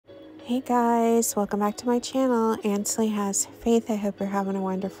Hey guys, welcome back to my channel. Ansley Has Faith. I hope you're having a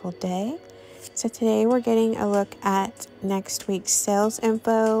wonderful day. So today we're getting a look at next week's sales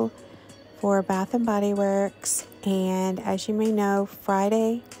info for Bath and Body Works. And as you may know,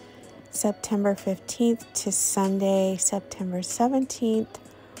 Friday, September 15th to Sunday, September 17th,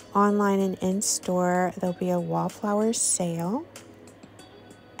 online and in-store, there'll be a wallflower sale.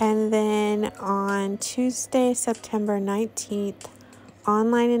 And then on Tuesday, September 19th,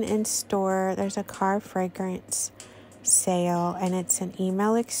 online and in-store, there's a car fragrance sale, and it's an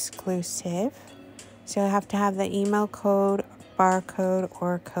email exclusive. So you'll have to have the email code, barcode,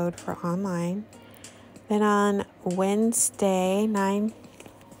 or code for online. Then on Wednesday,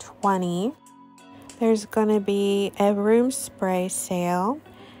 9/20, there's going to be a room spray sale,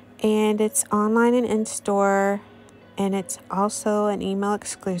 and it's online and in-store, and it's also an email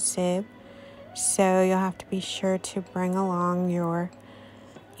exclusive. So you'll have to be sure to bring along your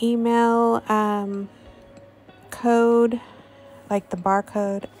email code, like the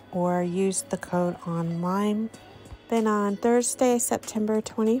barcode, or use the code online. Then on Thursday, September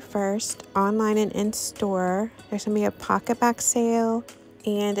 21st, online and in-store, there's going to be a pocket back sale,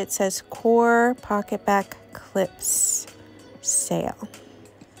 and it says Core Pocket Back Clips sale.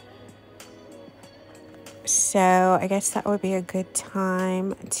 So I guess that would be a good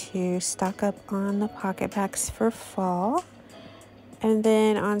time to stock up on the pocket backs for fall. And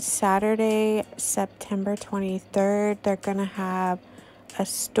then on Saturday, September 23rd, they're going to have a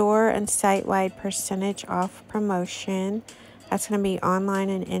store and site-wide percentage off promotion. That's going to be online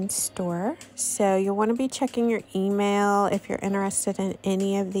and in-store. So you'll want to be checking your email if you're interested in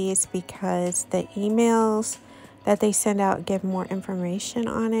any of these, because the emails that they send out give more information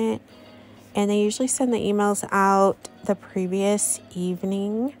on it. And they usually send the emails out the previous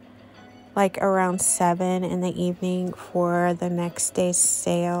evening, like around 7 in the evening for the next day's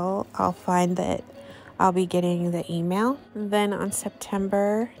sale. I'll find that I'll be getting the email. Then on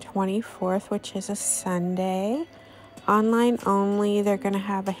September 24th, which is a Sunday, online only, they're going to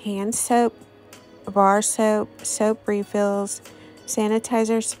have a hand soap, bar soap, soap refills,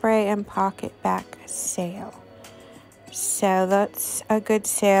 sanitizer spray, and pocket back sale. So that's a good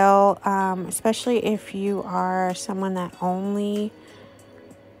sale, especially if you are someone that only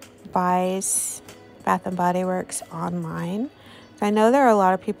buys Bath and Body Works online. I know there are a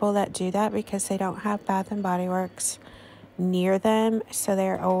lot of people that do that because they don't have Bath and Body Works near them, so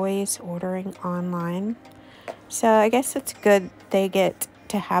they're always ordering online. So I guess it's good they get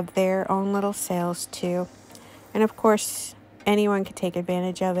to have their own little sales too. And of course, anyone can take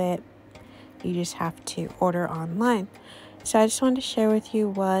advantage of it. You just have to order online. So I just wanted to share with you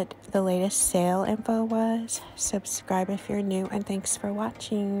what the latest sale info was. Subscribe if you're new, and thanks for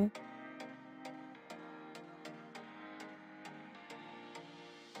watching.